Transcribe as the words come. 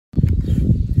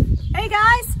Hey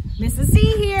guys, Mrs. Z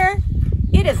here.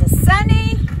 It is a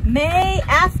sunny May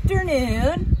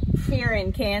afternoon here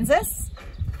in Kansas,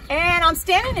 and I'm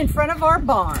standing in front of our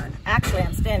barn. Actually,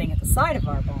 I'm standing at the side of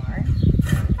our barn.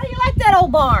 How do you like that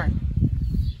old barn?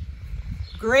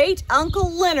 Great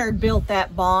Uncle Leonard built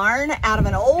that barn out of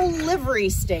an old livery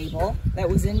stable that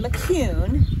was in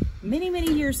McCune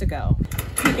many years ago.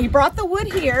 He brought the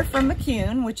wood here from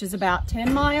McCune, which is about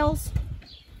 10 miles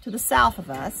to the south of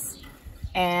us,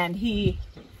 and he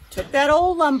took that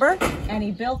old lumber and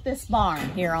he built this barn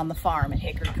here on the farm at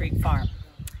Hickory Creek Farm.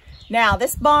 Now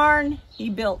this barn he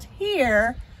built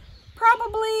here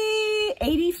probably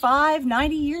 85,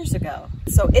 90 years ago.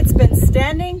 So it's been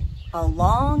standing a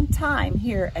long time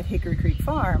here at Hickory Creek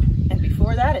Farm, and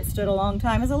before that it stood a long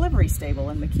time as a livery stable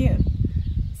in McCune.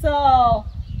 So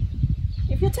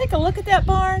if you'll take a look at that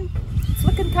barn, it's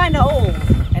looking kind of old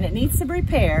and it needs some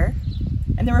repair.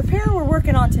 And the repair we're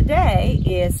working on today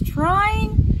is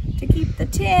trying to keep the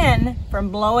tin from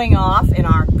blowing off in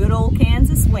our good old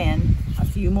Kansas wind a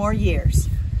few more years.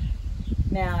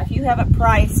 Now, if you haven't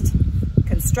priced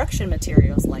construction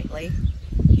materials lately,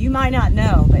 you might not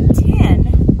know, but tin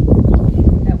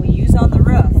that we use on the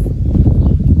roof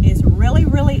is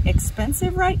really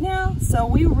expensive right now. So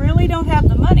we really don't have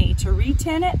the money to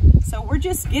re-tin it. So we're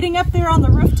just getting up there on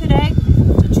the roof today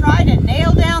to try to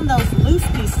nail down those loose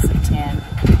pieces of tin.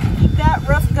 Keep that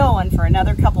roof going for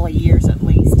another couple of years at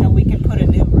least till we can put a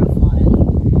new roof on it.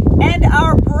 And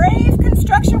our brave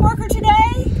construction worker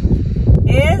today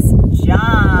is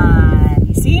John.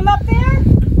 You see him up there?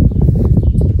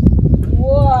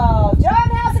 Whoa, John,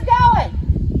 how's it going?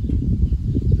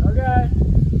 Okay.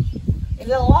 Is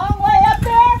it a long way up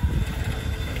there?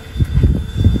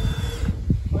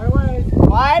 Quite a ways.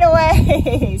 Quite a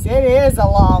ways. It is a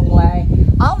long way.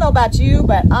 I don't know about you,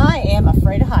 but I am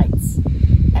afraid of heights.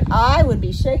 And I would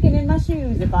be shaking in my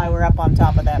shoes if I were up on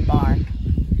top of that barn.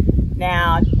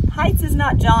 Now, heights is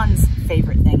not John's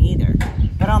favorite thing either.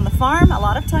 But on the farm, a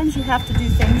lot of times you have to do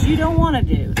things you don't want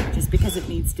to do just because it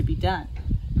needs to be done.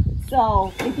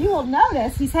 So if you will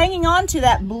notice, he's hanging on to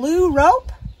that blue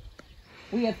rope.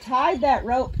 We have tied that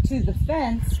rope to the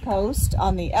fence post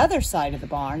on the other side of the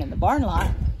barn in the barn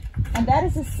lot. And that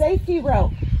is a safety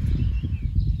rope.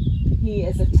 He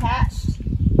is attached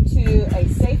to a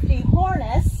safety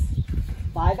harness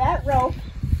by that rope.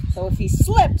 So if he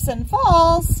slips and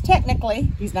falls,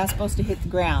 technically, he's not supposed to hit the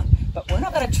ground. But we're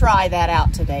not going to try that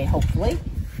out today, hopefully.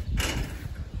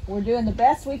 We're doing the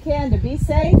best we can to be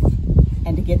safe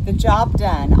and to get the job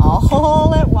done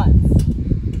all at once.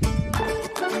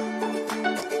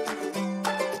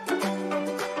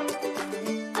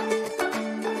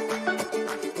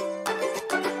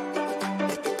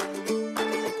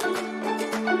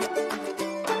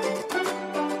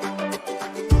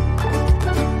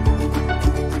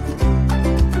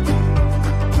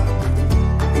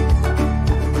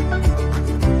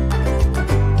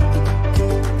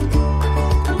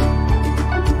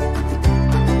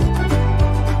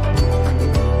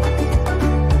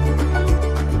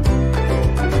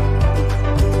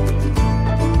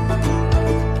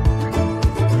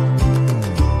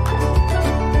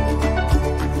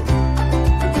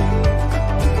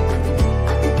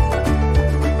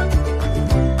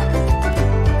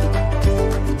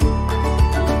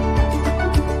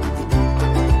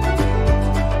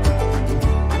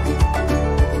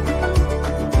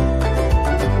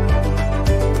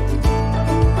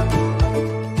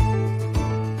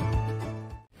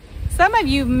 Some of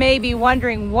you may be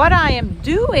wondering what I am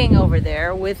doing over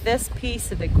there with this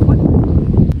piece of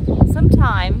equipment.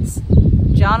 Sometimes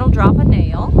John will drop a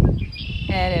nail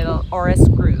or a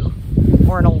screw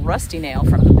or an old rusty nail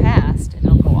from the past, and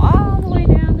it'll go all the way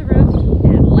down the roof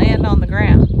and land on the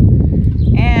ground.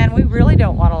 And we really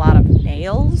don't want a lot of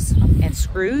nails and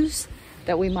screws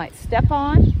that we might step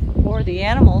on or the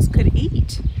animals could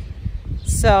eat.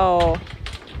 So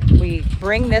we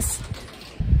bring this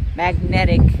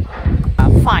magnetic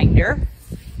finder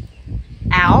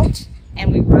out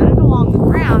and we run it along the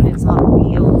ground. It's on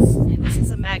wheels, and this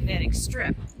is a magnetic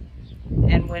strip.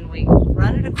 And when we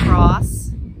run it across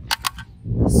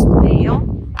a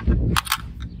nail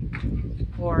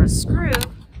or a screw,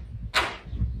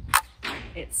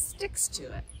 it sticks to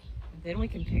it. And then we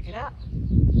can pick it up.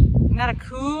 Isn't that a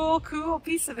cool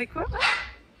piece of equipment?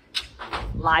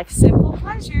 Life's simple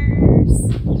pleasures.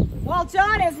 Well,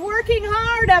 John is working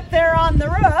hard up there on the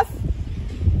roof.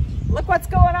 Look what's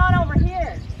going on over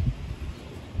here.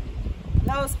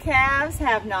 Those calves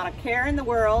have not a care in the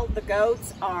world. The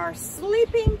goats are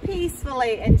sleeping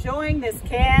peacefully, enjoying this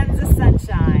Kansas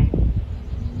sunshine.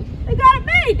 They got it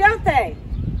made, don't they?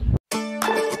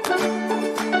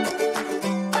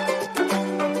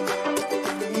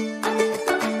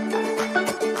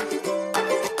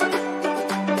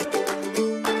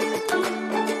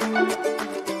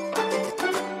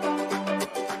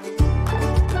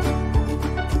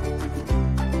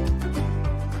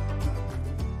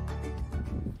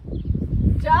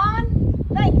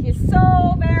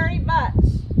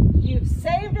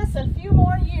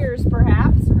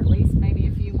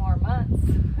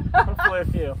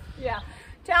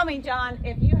 tell me, John,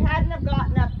 if you hadn't have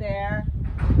gotten up there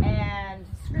and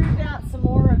screwed out some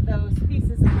more of those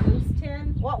pieces of loose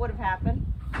tin, what would have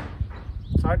happened?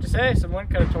 It's hard to say. Someone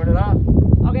could have torn it off.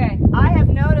 Okay, I have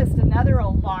noticed another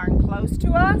old barn close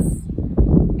to us,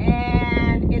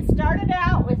 and it started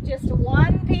out with just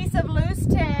one piece of loose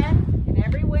tin, and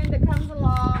every wind that comes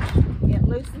along, it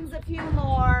loosens a few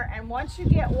more, and once you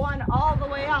get one all the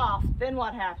way off, then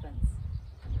what happens?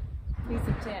 Piece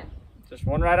of tin. Just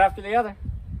one right after the other.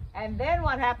 And then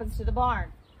what happens to the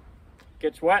barn?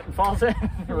 Gets wet and falls in.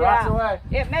 Rots away.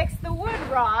 It makes the wood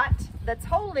rot that's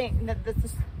holding, the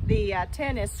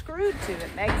tin is screwed to.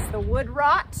 It makes the wood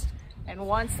rot, and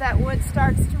once that wood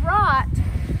starts to rot,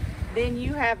 then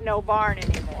you have no barn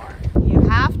anymore. You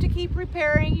have to keep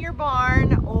repairing your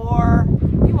barn, or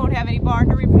you won't have any barn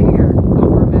to repair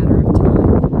over a matter of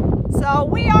time. So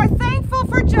we are thankful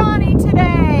for Johnny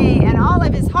today and all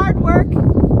of his hard work,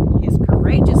 his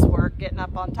courageous work getting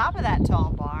up on top of that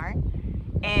tall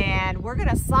barn. And we're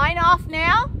gonna sign off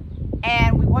now,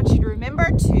 and we want you to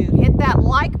remember to hit that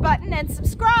like button and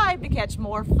subscribe to catch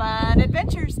more fun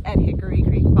adventures at Hickory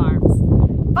Creek Farms.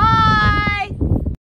 Bye!